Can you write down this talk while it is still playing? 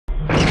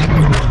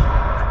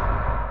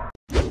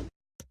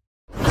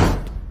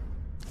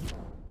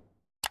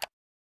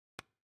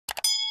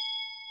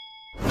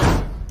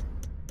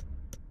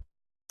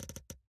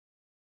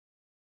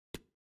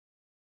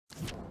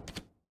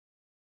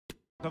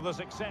Of the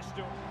success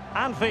story.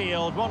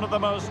 Anfield, one of the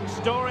most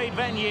storied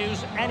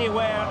venues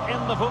anywhere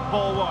in the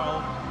football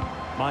world.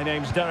 My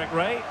name's Derek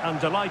Ray, and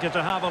delighted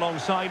to have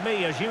alongside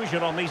me, as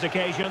usual on these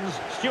occasions,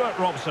 Stuart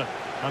Robson.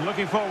 I'm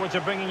looking forward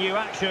to bringing you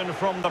action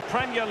from the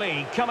Premier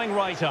League coming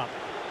right up.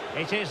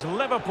 It is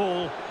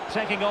Liverpool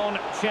taking on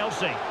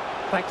Chelsea.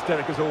 Thanks,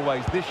 Derek, as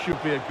always. This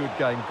should be a good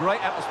game.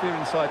 Great atmosphere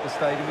inside the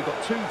stadium. We've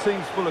got two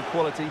teams full of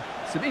quality,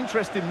 some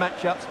interesting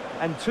matchups,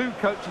 and two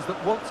coaches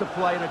that want to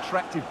play an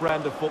attractive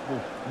brand of football.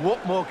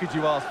 What more could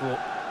you ask for?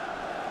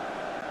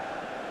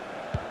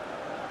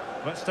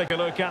 Let's take a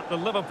look at the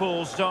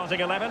Liverpool starting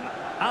 11.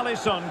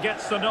 Alisson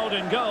gets the nod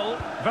in goal.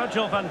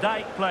 Virgil van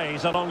Dijk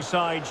plays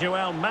alongside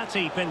Joel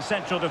Matip in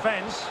central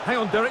defence. Hang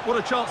on, Derek, what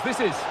a chance this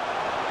is.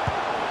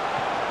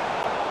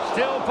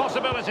 Still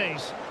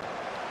possibilities.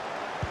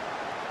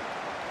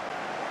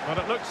 Well,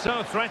 it looked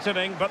so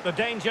threatening, but the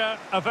danger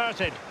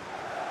averted.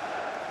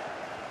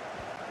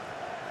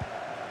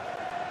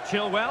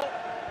 Chilwell.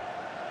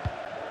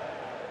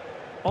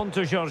 On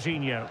to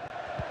Jorginho.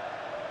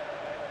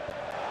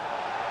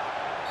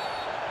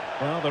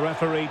 Well, the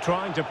referee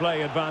trying to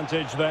play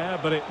advantage there,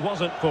 but it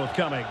wasn't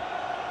forthcoming.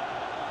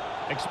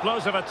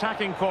 Explosive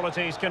attacking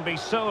qualities can be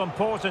so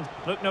important.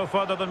 Look no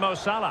further than Mo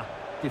Salah.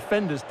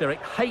 Defenders,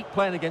 Derek, hate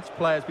playing against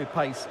players with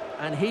pace,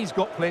 and he's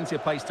got plenty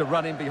of pace to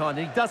run in behind.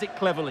 He does it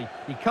cleverly.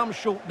 He comes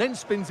short, then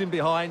spins in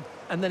behind,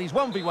 and then he's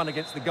 1v1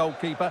 against the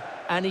goalkeeper,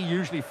 and he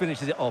usually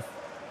finishes it off.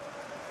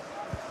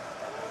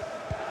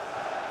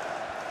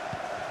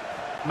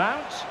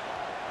 Mount.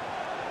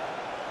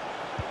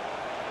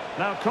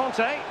 Now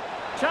Conte.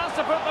 Chance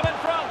to put them in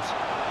front.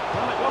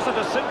 Well, it wasn't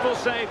a simple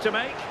save to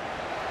make.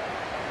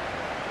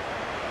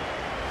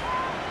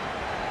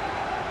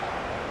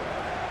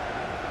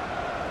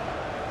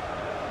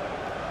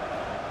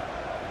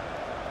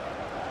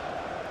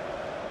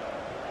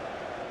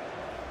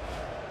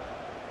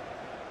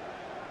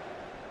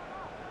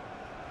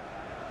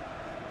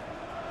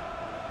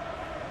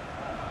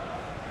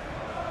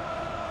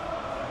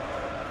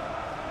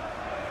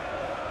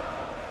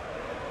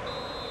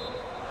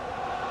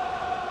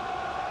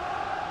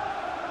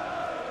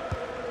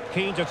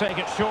 Keen to take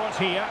it short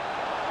here.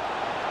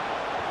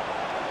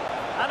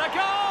 And a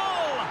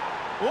goal!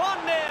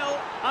 1-0,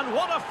 and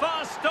what a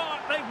fast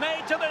start they've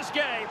made to this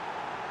game.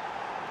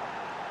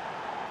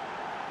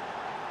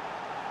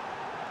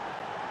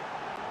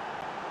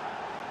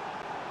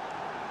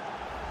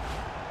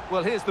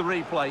 Well, here's the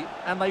replay,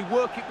 and they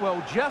work it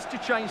well just to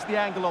change the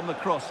angle on the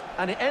cross,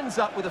 and it ends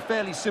up with a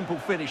fairly simple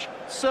finish.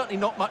 Certainly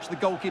not much the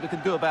goalkeeper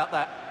can do about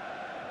that.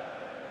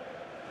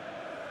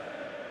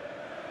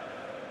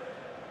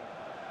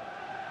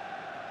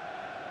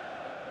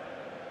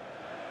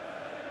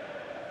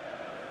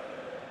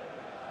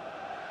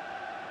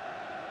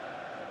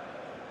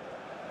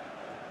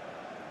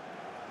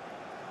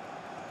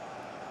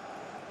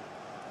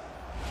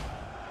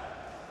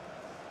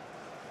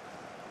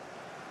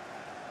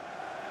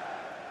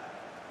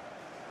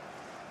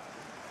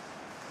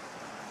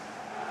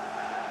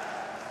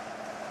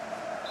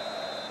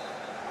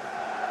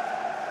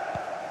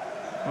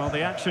 Well,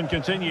 the action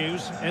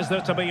continues. Is there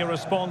to be a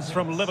response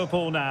from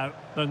Liverpool now?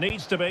 There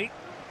needs to be.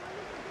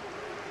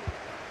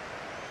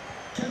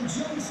 Can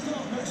John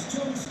Scott, that's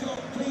John Scott,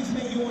 please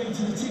make your way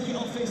to the ticket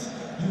office?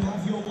 You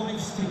have your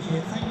wife's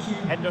ticket, thank you.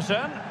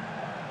 Henderson.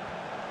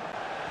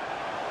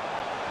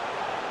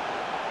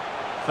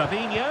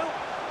 Fabinho.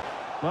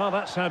 Well,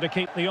 that's how to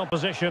keep the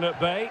opposition at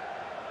bay.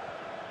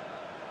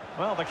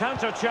 Well, the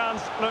counter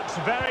chance looks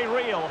very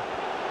real.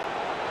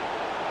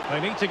 They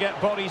need to get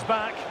bodies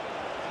back.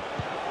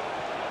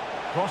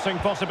 Crossing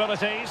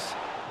possibilities.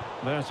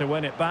 There to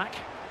win it back.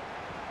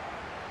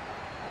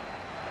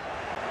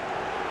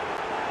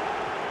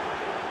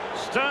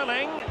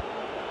 Sterling.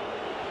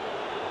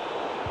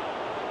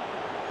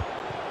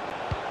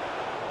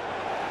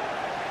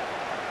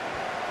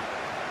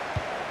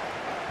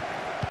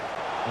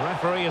 The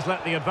referee has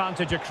let the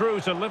advantage accrue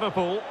to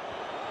Liverpool.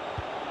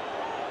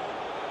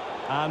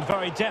 And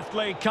very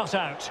deftly cut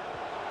out.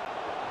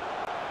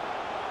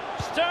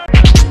 Sterling.